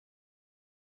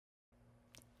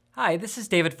Hi, this is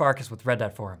David Farkas with Red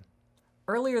Dot Forum.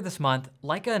 Earlier this month,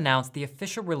 Leica announced the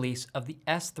official release of the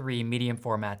S3 medium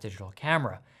format digital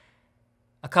camera.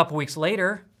 A couple weeks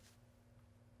later,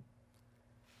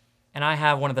 and I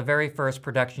have one of the very first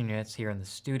production units here in the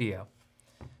studio.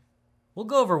 We'll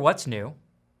go over what's new,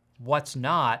 what's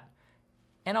not,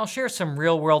 and I'll share some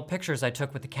real-world pictures I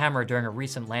took with the camera during a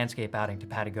recent landscape outing to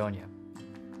Patagonia.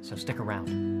 So stick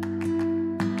around.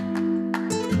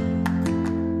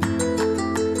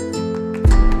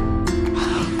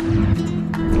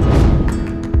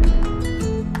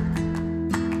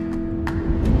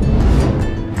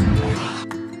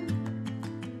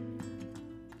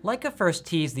 Leica first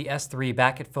teased the S3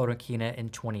 back at Patagonia in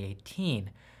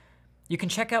 2018. You can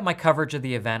check out my coverage of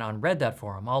the event on Red Dot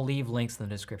Forum. I'll leave links in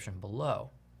the description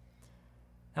below.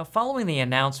 Now, following the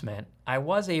announcement, I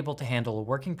was able to handle a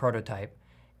working prototype,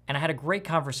 and I had a great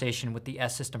conversation with the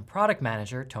S System product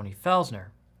manager, Tony Felsner.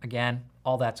 Again,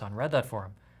 all that's on Red Dot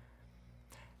Forum.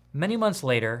 Many months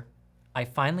later, I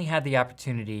finally had the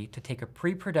opportunity to take a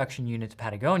pre-production unit to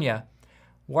Patagonia,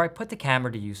 where I put the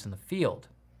camera to use in the field.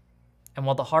 And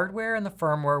while the hardware and the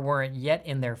firmware weren't yet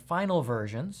in their final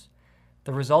versions,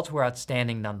 the results were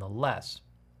outstanding nonetheless.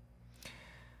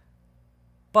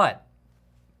 But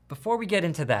before we get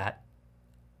into that,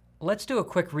 let's do a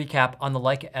quick recap on the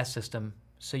Leica S System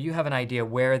so you have an idea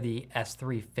where the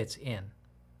S3 fits in.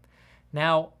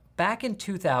 Now, back in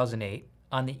 2008,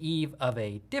 on the eve of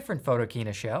a different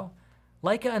Patagonia show,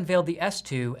 Leica unveiled the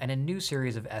S2 and a new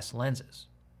series of S lenses.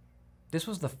 This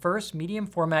was the first medium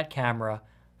format camera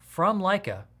from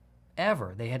Leica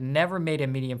ever. They had never made a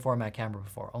medium format camera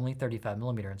before, only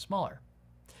 35mm and smaller.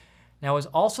 Now, it was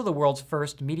also the world's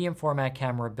first medium format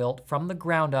camera built from the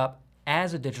ground up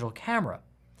as a digital camera.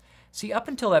 See, up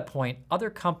until that point, other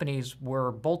companies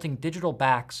were bolting digital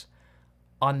backs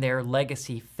on their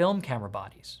legacy film camera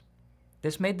bodies.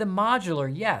 This made them modular,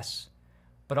 yes,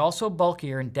 but also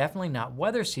bulkier and definitely not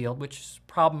weather sealed, which is a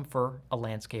problem for a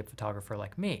landscape photographer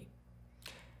like me.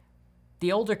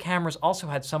 The older cameras also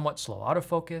had somewhat slow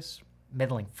autofocus,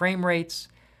 middling frame rates,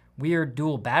 weird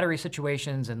dual battery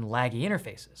situations, and laggy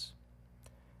interfaces.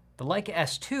 The Leica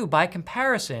S2, by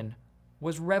comparison,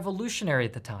 was revolutionary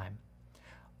at the time,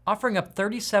 offering up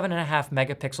 37.5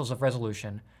 megapixels of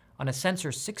resolution on a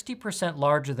sensor 60%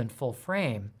 larger than full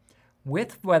frame,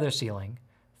 with weather sealing,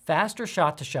 faster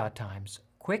shot-to-shot times,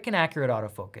 quick and accurate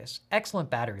autofocus,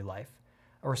 excellent battery life,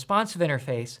 a responsive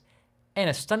interface, and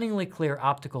a stunningly clear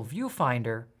optical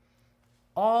viewfinder,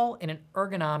 all in an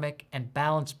ergonomic and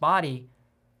balanced body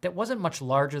that wasn't much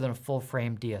larger than a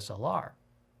full-frame DSLR.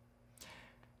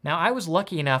 Now, I was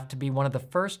lucky enough to be one of the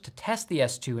first to test the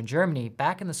S2 in Germany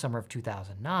back in the summer of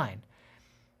 2009.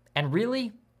 And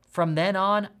really, from then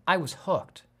on, I was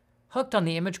hooked. Hooked on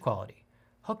the image quality,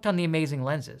 hooked on the amazing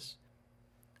lenses.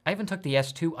 I even took the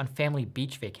S2 on family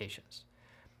beach vacations.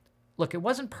 Look, it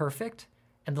wasn't perfect,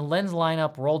 and the lens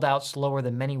lineup rolled out slower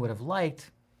than many would have liked,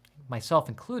 myself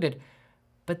included,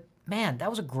 but man,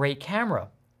 that was a great camera.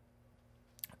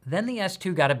 Then the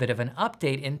S2 got a bit of an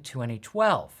update in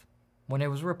 2012, when it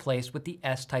was replaced with the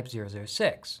S-Type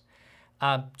 006.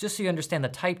 Just so you understand the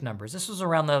type numbers, this was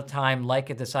around the time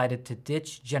Leica decided to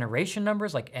ditch generation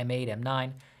numbers like M8,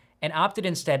 M9, and opted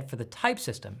instead for the type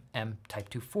system, M-Type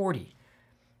 240.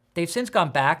 They've since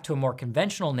gone back to a more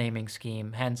conventional naming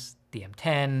scheme, hence the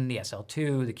M10, the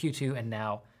SL2, the Q2, and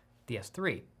now the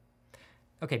S3.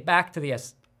 Okay, back to the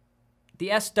S. The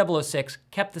S006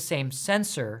 kept the same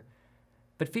sensor,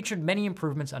 but featured many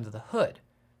improvements under the hood.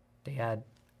 They had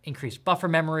increased buffer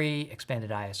memory, expanded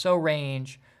ISO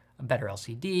range, a better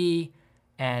LCD,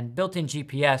 and built-in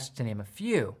GPS, to name a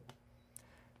few.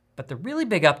 But the really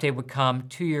big update would come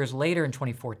 2 years later in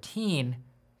 2014,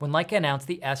 when Leica announced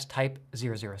the S-Type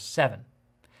 007.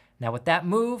 Now, with that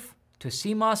move to a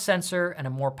CMOS sensor and a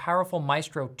more powerful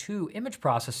Maestro 2 image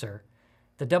processor,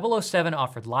 the 007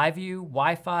 offered live view,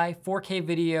 Wi-Fi, 4K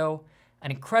video,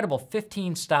 an incredible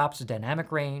 15 stops of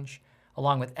dynamic range,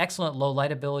 along with excellent low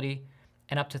light ability,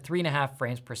 and up to 3.5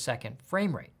 frames per second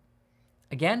frame rate.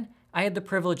 Again, I had the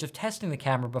privilege of testing the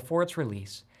camera before its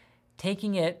release,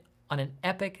 taking it on an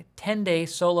epic 10-day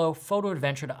solo photo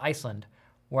adventure to Iceland,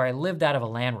 where I lived out of a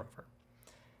Land Rover.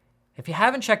 If you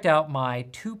haven't checked out my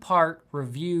 2-part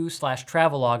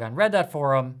review/travelogue on Red Dot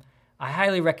Forum, I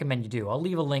highly recommend you do. I'll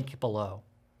leave a link below.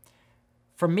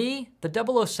 For me,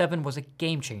 the 007 was a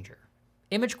game changer.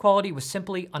 Image quality was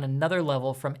simply on another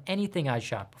level from anything I'd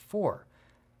shot before.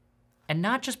 And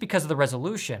not just because of the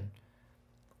resolution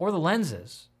or the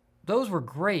lenses. Those were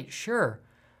great, sure,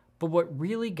 But what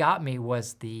really got me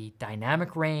was the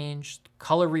dynamic range,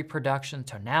 color reproduction,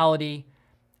 tonality,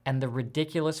 and the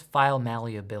ridiculous file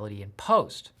malleability in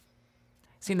post.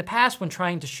 See, in the past, when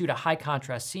trying to shoot a high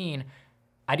contrast scene,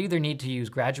 I'd either need to use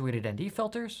graduated ND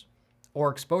filters,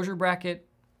 or exposure bracket,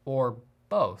 or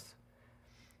both.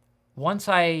 Once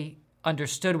I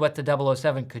understood what the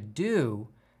 007 could do,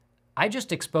 I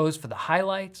just exposed for the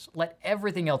highlights, let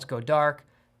everything else go dark,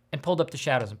 and pulled up the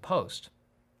shadows in post.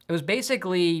 It was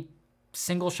basically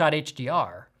single shot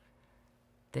HDR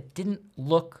that didn't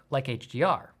look like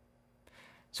HDR.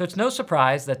 So it's no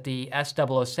surprise that the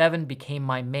S007 became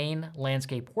my main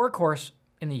landscape workhorse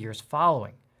in the years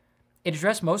following. It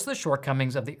addressed most of the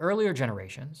shortcomings of the earlier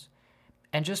generations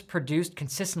and just produced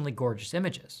consistently gorgeous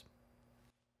images.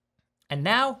 And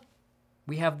now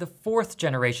we have the 4th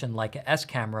generation Leica S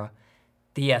camera,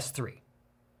 the S3.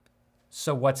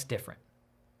 So what's different?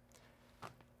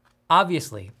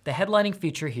 Obviously, the headlining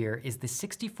feature here is the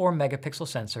 64 megapixel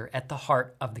sensor at the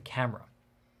heart of the camera.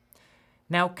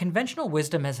 Now, conventional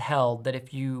wisdom has held that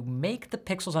if you make the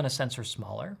pixels on a sensor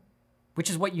smaller, which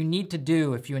is what you need to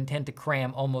do if you intend to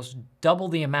cram almost double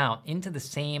the amount into the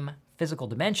same physical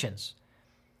dimensions,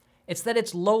 it's that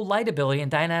its low light ability and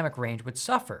dynamic range would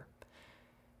suffer.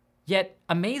 Yet,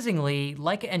 amazingly,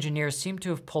 Leica engineers seem to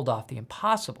have pulled off the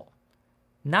impossible.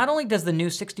 Not only does the new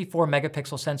 64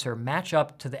 megapixel sensor match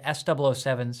up to the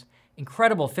S007's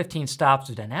incredible 15 stops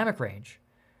of dynamic range,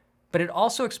 but it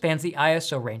also expands the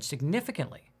ISO range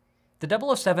significantly.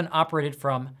 The 007 operated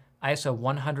from ISO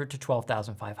 100 to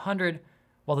 12,500,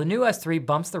 while the new S3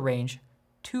 bumps the range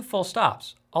 2 full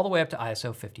stops, all the way up to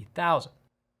ISO 50,000.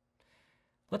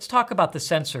 Let's talk about the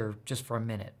sensor just for a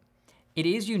minute. It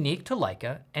is unique to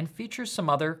Leica and features some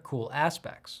other cool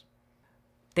aspects.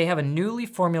 They have a newly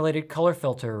formulated color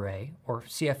filter array, or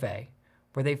CFA,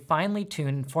 where they finely tuned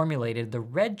and formulated the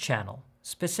red channel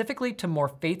specifically to more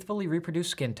faithfully reproduce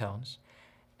skin tones,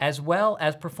 as well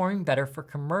as performing better for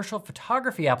commercial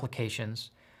photography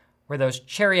applications where those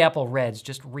cherry apple reds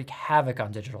just wreak havoc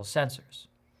on digital sensors.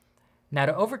 Now,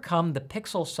 to overcome the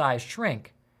pixel size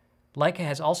shrink, Leica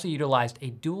has also utilized a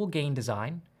dual gain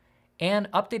design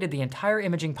and updated the entire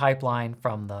imaging pipeline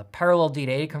from the parallel D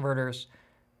to A converters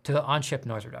to the on-chip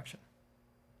noise reduction.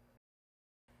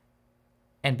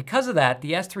 And because of that,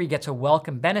 the S3 gets a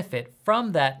welcome benefit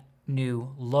from that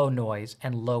new low noise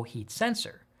and low heat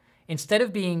sensor. Instead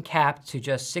of being capped to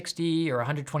just 60 or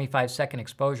 125 second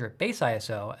exposure at base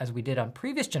ISO, as we did on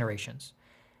previous generations,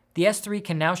 the S3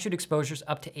 can now shoot exposures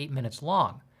up to 8 minutes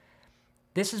long.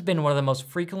 This has been one of the most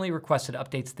frequently requested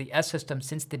updates to the S system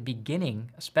since the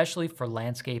beginning, especially for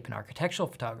landscape and architectural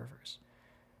photographers.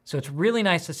 So it's really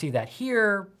nice to see that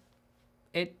here.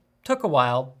 It took a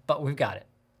while, but we've got it.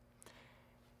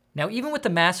 Now, even with the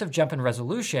massive jump in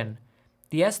resolution,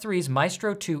 the S3's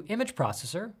Maestro 2 image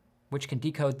processor, which can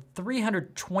decode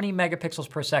 320 megapixels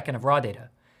per second of raw data,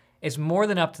 is more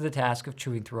than up to the task of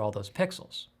chewing through all those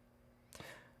pixels.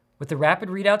 With the rapid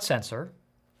readout sensor,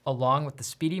 along with the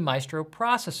speedy Maestro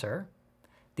processor,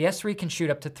 the S3 can shoot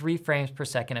up to 3 frames per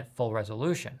second at full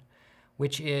resolution,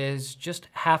 which is just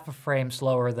half a frame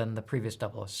slower than the previous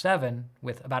 007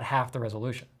 with about half the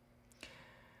resolution.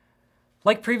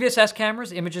 Like previous S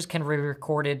cameras, images can be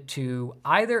recorded to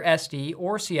either SD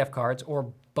or CF cards,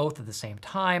 or both at the same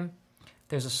time.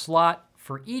 There's a slot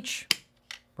for each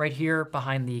right here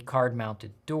behind the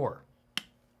card-mounted door.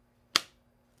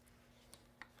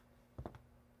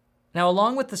 Now,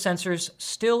 along with the sensor's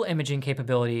still imaging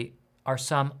capability are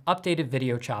some updated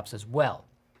video chops as well.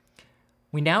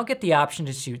 We now get the option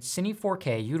to shoot Cine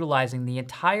 4K utilizing the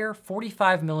entire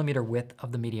 45mm width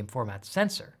of the medium format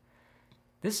sensor.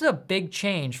 This is a big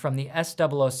change from the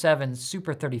S007's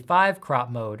Super 35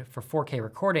 crop mode for 4K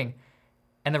recording,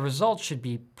 and the results should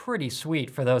be pretty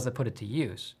sweet for those that put it to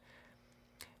use.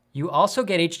 You also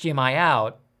get HDMI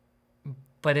out,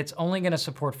 but it's only going to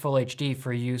support full HD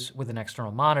for use with an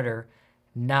external monitor,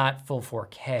 not full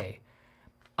 4K.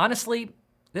 Honestly,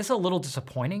 this is a little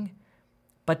disappointing,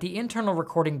 but the internal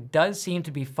recording does seem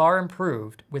to be far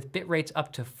improved with bit rates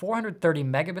up to 430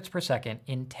 megabits per second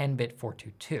in 10-bit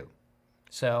 422.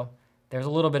 So there's a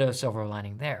little bit of a silver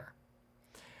lining there.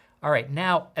 All right,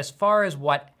 now as far as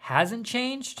what hasn't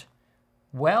changed,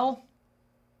 well,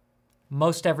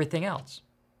 most everything else.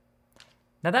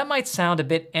 Now that might sound a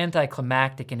bit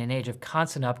anticlimactic in an age of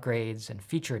constant upgrades and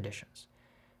feature additions,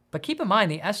 but keep in mind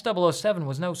the S007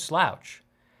 was no slouch.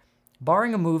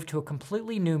 Barring a move to a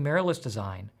completely new mirrorless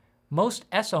design, most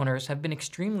S owners have been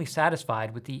extremely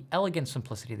satisfied with the elegant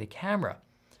simplicity of the camera.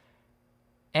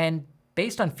 And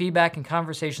based on feedback and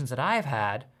conversations that I've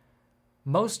had,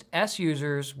 most S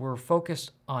users were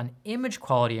focused on image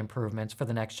quality improvements for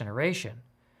the next generation.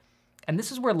 And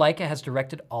this is where Leica has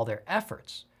directed all their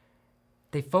efforts.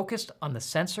 They focused on the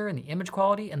sensor and the image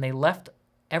quality, and they left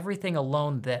everything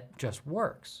alone that just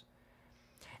works.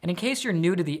 And in case you're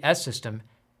new to the S system,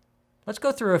 let's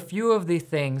go through a few of the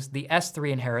things the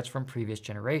S3 inherits from previous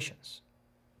generations.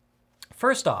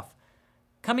 First off,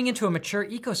 coming into a mature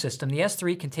ecosystem, the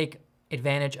S3 can take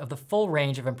advantage of the full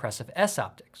range of impressive S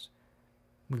optics.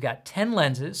 We've got 10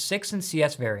 lenses, 6 in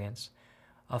CS variants,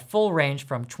 a full range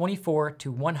from 24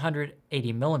 to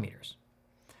 180 millimeters.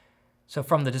 So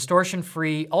from the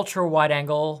distortion-free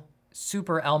ultra-wide-angle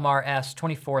Super Elmar S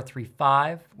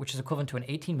 24-35, which is equivalent to an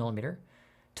 18 millimeter,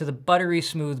 to the buttery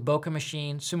smooth Bokeh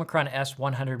Machine Summicron S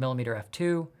 100mm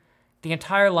f2, the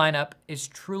entire lineup is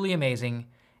truly amazing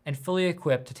and fully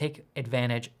equipped to take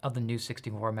advantage of the new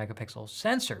 64 megapixel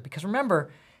sensor. Because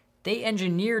remember, they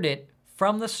engineered it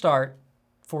from the start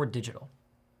for digital.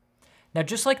 Now,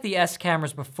 just like the S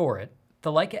cameras before it,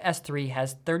 the Leica S3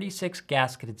 has 36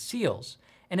 gasketed seals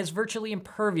and is virtually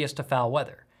impervious to foul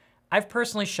weather. I've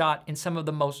personally shot in some of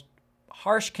the most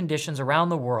harsh conditions around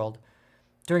the world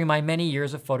during my many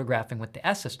years of photographing with the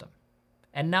S system,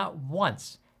 and not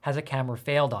once has a camera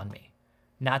failed on me.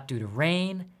 Not due to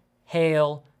rain,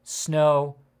 hail,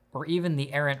 snow, or even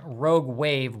the errant rogue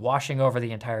wave washing over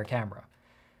the entire camera.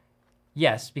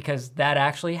 Yes, because that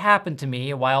actually happened to me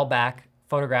a while back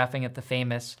photographing at the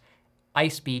famous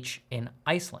ice beach in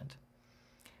Iceland.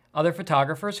 Other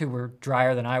photographers who were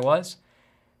drier than I was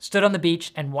stood on the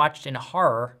beach and watched in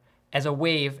horror as a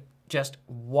wave just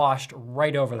washed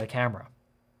right over the camera.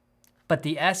 But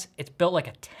the S, it's built like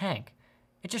a tank.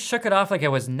 It just shook it off like it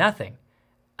was nothing.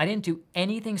 I didn't do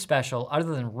anything special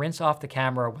other than rinse off the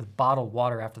camera with bottled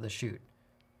water after the shoot.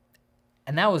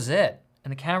 And that was it.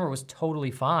 And the camera was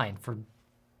totally fine for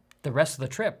the rest of the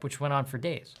trip, which went on for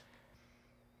days.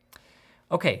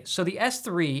 Okay, so the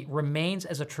S3 remains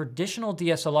as a traditional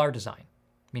DSLR design,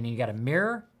 meaning you got a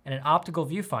mirror and an optical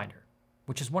viewfinder,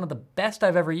 which is one of the best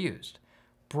I've ever used.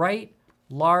 Bright,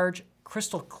 large,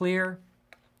 crystal clear.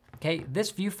 Okay,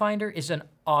 this viewfinder is an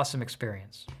awesome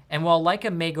experience. And while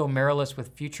Leica may go mirrorless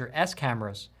with future S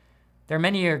cameras, there are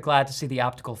many who are glad to see the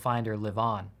optical finder live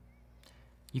on.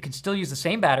 You can still use the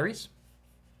same batteries,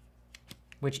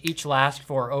 which each last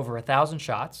for over 1,000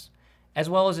 shots, as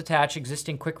well as attach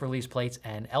existing quick release plates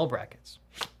and L brackets.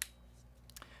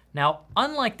 Now,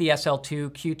 unlike the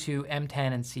SL2, Q2,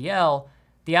 M10, and CL,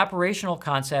 the operational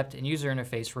concept and user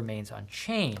interface remains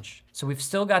unchanged. So we've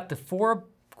still got the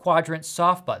 4-quadrant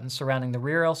soft buttons surrounding the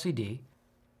rear LCD.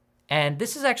 And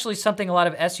this is actually something a lot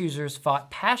of S users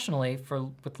fought passionately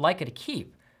with Leica to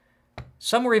keep.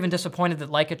 Some were even disappointed that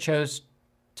Leica chose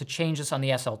to change this on the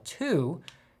SL2,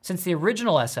 since the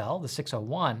original SL, the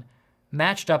 601,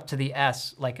 matched up to the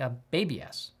S like a baby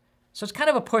S. So it's kind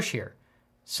of a push here.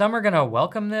 Some are gonna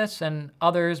welcome this and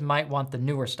others might want the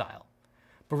newer style.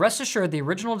 But rest assured, the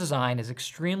original design is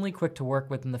extremely quick to work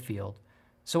with in the field.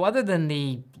 So other than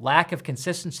the lack of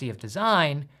consistency of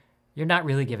design, you're not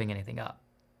really giving anything up.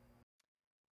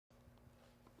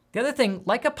 The other thing,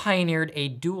 Leica pioneered a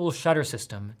dual shutter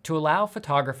system to allow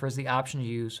photographers the option to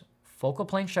use focal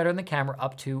plane shutter in the camera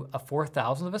up to a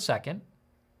 4,000th of a second,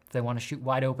 if they want to shoot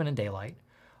wide open in daylight,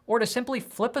 or to simply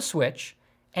flip a switch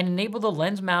and enable the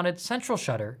lens-mounted central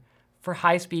shutter for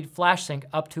high-speed flash sync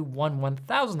up to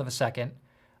 1/1000th of a second,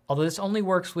 although this only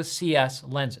works with CS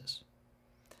lenses.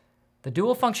 The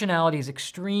dual functionality is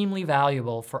extremely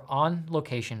valuable for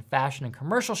on-location fashion and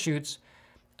commercial shoots,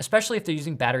 especially if they're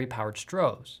using battery-powered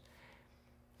strobes.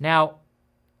 Now,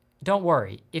 don't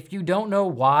worry, if you don't know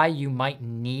why you might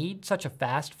need such a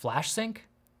fast flash sync,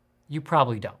 you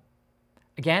probably don't.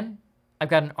 Again, I've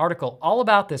got an article all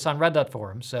about this on Red Dot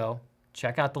Forum, so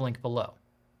check out the link below.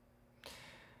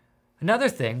 Another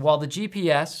thing, while the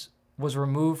GPS was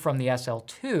removed from the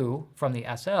SL2 from the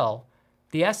SL,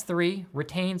 the S3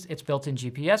 retains its built-in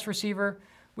GPS receiver,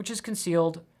 which is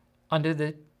concealed under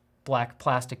the black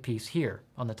plastic piece here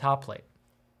on the top plate.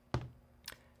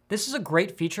 This is a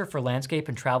great feature for landscape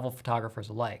and travel photographers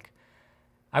alike.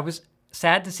 I was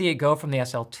sad to see it go from the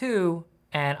SL2,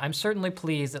 and I'm certainly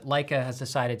pleased that Leica has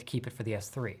decided to keep it for the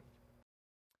S3.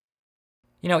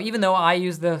 You know, even though I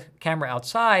use the camera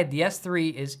outside, the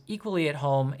S3 is equally at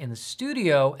home in the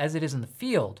studio as it is in the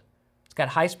field. It's got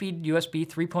high-speed USB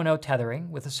 3.0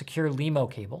 tethering with a secure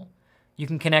LEMO cable. You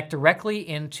can connect directly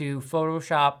into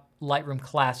Photoshop Lightroom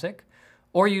Classic,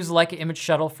 or use the Leica Image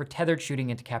Shuttle for tethered shooting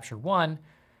into Capture One,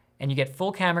 and you get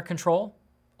full camera control,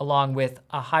 along with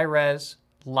a high-res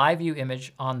live view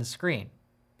image on the screen.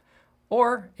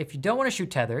 Or, if you don't want to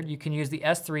shoot tethered, you can use the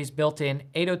S3's built-in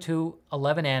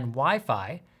 802.11n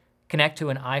Wi-Fi, connect to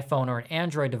an iPhone or an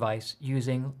Android device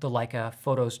using the Leica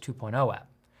Photos 2.0 app.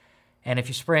 And if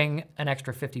you spring an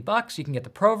extra $50, you can get the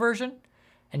Pro version,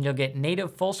 and you'll get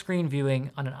native full screen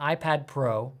viewing on an iPad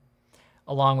Pro,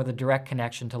 along with a direct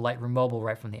connection to Lightroom Mobile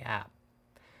right from the app.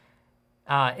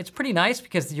 It's pretty nice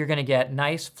because you're going to get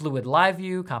nice fluid live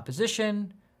view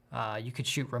composition. You could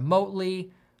shoot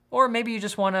remotely, or maybe you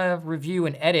just want to review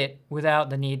and edit without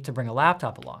the need to bring a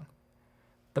laptop along.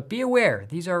 But be aware,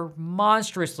 these are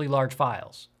monstrously large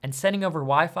files, and sending over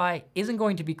Wi-Fi isn't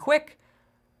going to be quick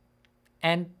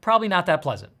and probably not that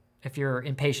pleasant if you're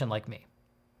impatient like me.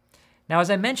 Now, as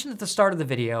I mentioned at the start of the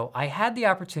video, I had the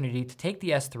opportunity to take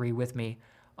the S3 with me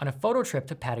on a photo trip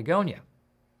to Patagonia.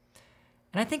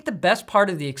 And I think the best part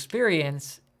of the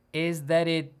experience is that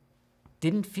it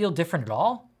didn't feel different at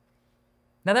all.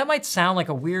 Now, that might sound like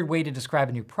a weird way to describe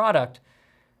a new product,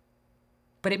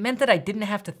 but it meant that I didn't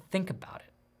have to think about it.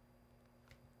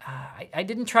 I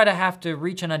didn't try to have to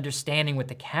reach an understanding with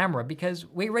the camera because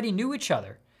we already knew each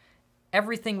other.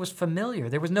 Everything was familiar.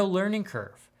 There was no learning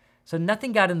curve. So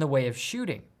nothing got in the way of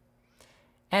shooting.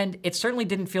 And it certainly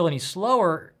didn't feel any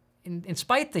slower in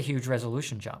spite the huge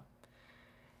resolution jump.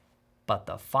 But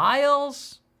the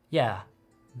files, yeah,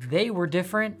 they were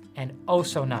different and oh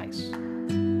so nice.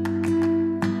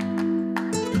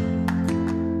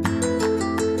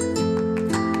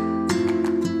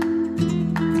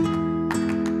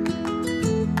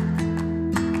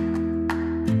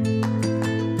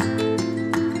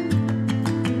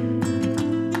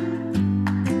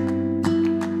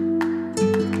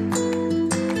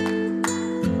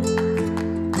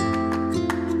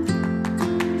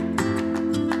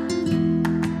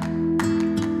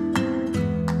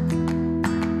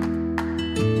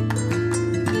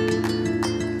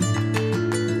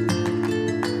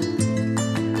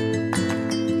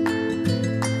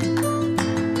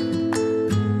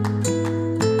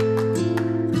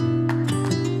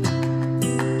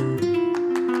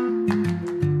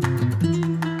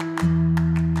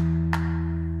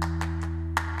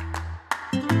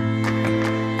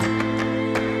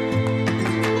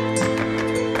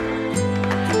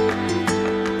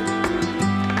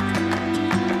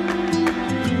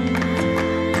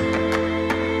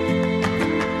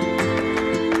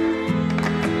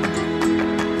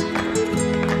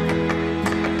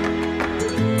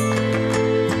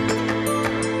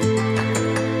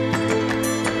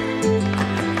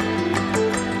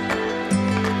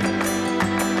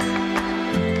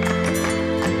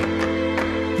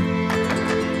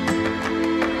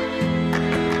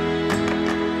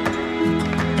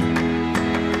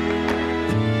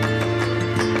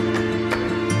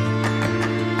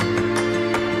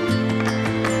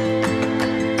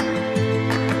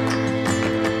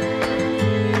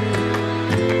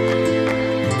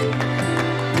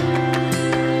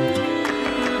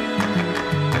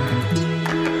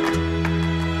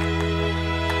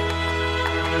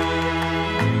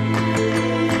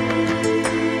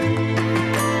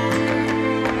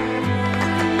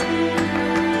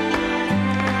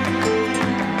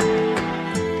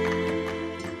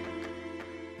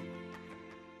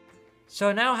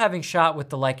 So now having shot with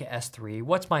the Leica S3,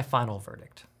 what's my final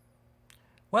verdict?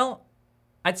 Well,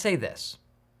 I'd say this.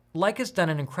 Leica's done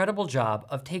an incredible job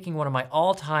of taking one of my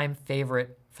all-time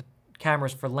favorite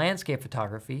cameras for landscape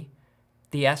photography,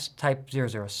 the S-Type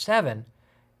 007,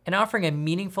 and offering a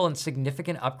meaningful and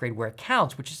significant upgrade where it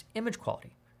counts, which is image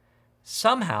quality.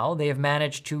 Somehow, they have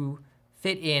managed to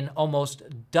fit in almost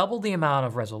double the amount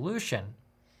of resolution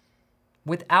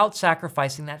without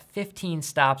sacrificing that 15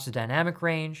 stops of dynamic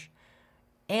range,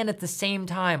 and at the same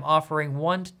time offering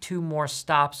 1 to 2 more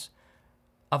stops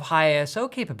of high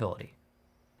ISO capability.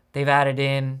 They've added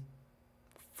in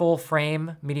full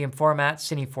frame, medium format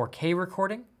Cine 4K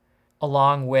recording,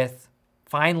 along with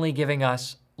finally giving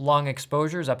us long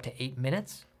exposures up to 8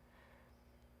 minutes,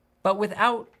 but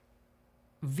without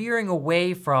veering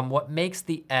away from what makes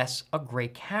the S a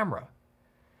great camera.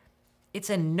 It's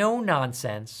a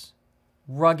no-nonsense,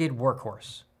 rugged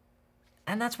workhorse.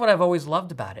 And that's what I've always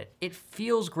loved about it. It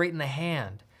feels great in the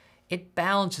hand. It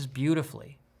balances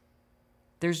beautifully.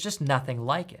 There's just nothing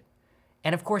like it.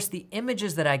 And of course, the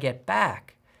images that I get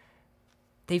back,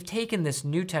 they've taken this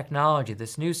new technology,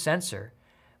 this new sensor,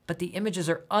 but the images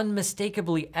are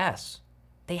unmistakably S.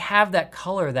 They have that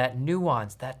color, that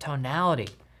nuance, that tonality.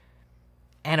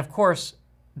 And of course,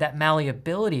 that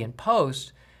malleability in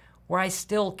post, where I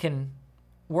still can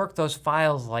work those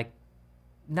files like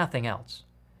nothing else.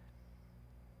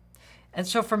 And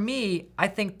so for me, I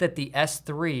think that the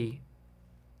S3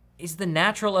 is the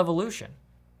natural evolution.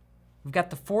 We've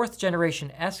got the 4th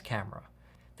generation S camera.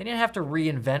 They didn't have to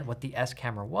reinvent what the S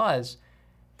camera was.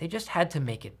 They just had to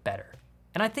make it better.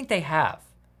 And I think they have.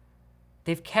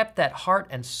 They've kept that heart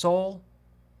and soul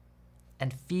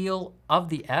and feel of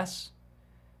the S,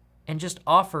 and just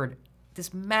offered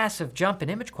this massive jump in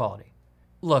image quality.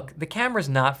 Look, the camera's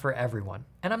not for everyone,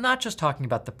 and I'm not just talking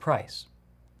about the price.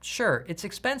 Sure, it's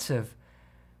expensive,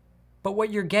 but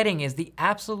what you're getting is the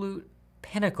absolute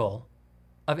pinnacle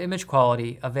of image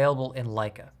quality available in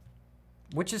Leica,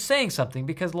 which is saying something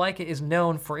because Leica is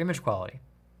known for image quality.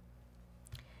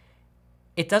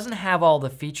 It doesn't have all the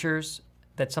features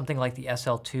that something like the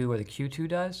SL2 or the Q2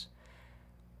 does,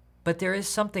 but there is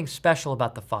something special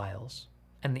about the files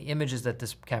and the images that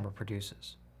this camera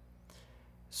produces.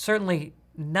 Certainly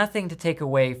nothing to take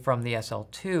away from the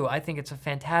SL2. I think it's a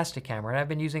fantastic camera, and I've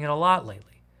been using it a lot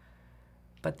lately.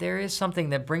 But there is something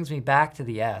that brings me back to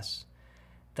the S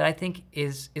that I think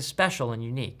is special and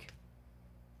unique.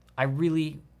 I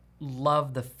really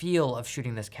love the feel of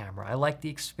shooting this camera. I like the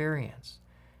experience.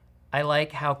 I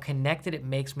like how connected it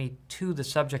makes me to the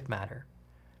subject matter.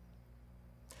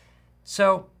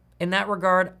 So in that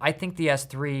regard, I think the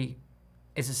S3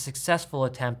 is a successful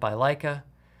attempt by Leica.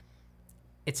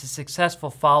 It's a successful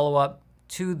follow-up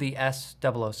to the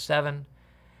S007.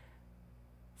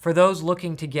 For those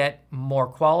looking to get more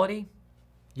quality,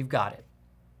 you've got it.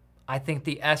 I think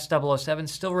the S007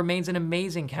 still remains an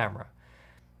amazing camera.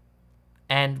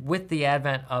 And with the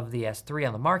advent of the S3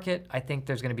 on the market, I think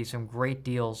there's going to be some great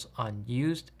deals on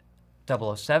used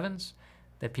 007s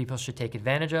that people should take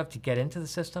advantage of to get into the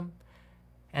system.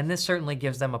 And this certainly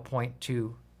gives them a point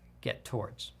to get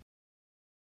towards.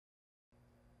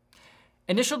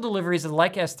 Initial deliveries of the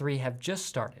Leica S3 have just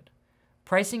started.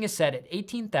 Pricing is set at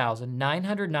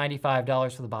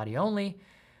 $18,995 for the body only,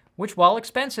 which, while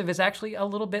expensive, is actually a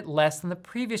little bit less than the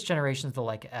previous generations of the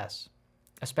Leica S,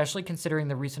 especially considering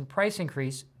the recent price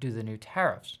increase due to the new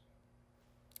tariffs.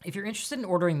 If you're interested in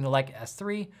ordering the Leica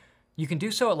S3, you can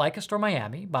do so at Leica Store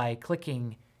Miami by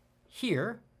clicking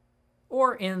here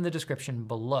or in the description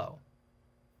below.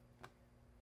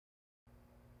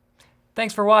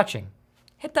 Thanks for watching.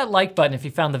 Hit that like button if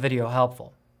you found the video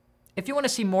helpful. If you want to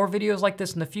see more videos like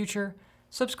this in the future,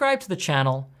 subscribe to the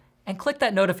channel and click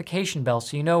that notification bell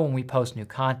so you know when we post new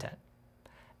content.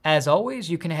 As always,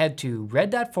 you can head to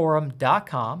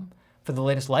red.forum.com for the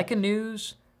latest Leica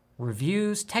news,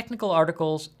 reviews, technical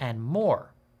articles, and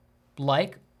more,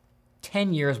 like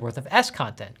 10 years worth of S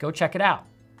content. Go check it out.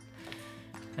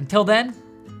 Until then,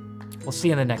 we'll see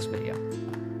you in the next video.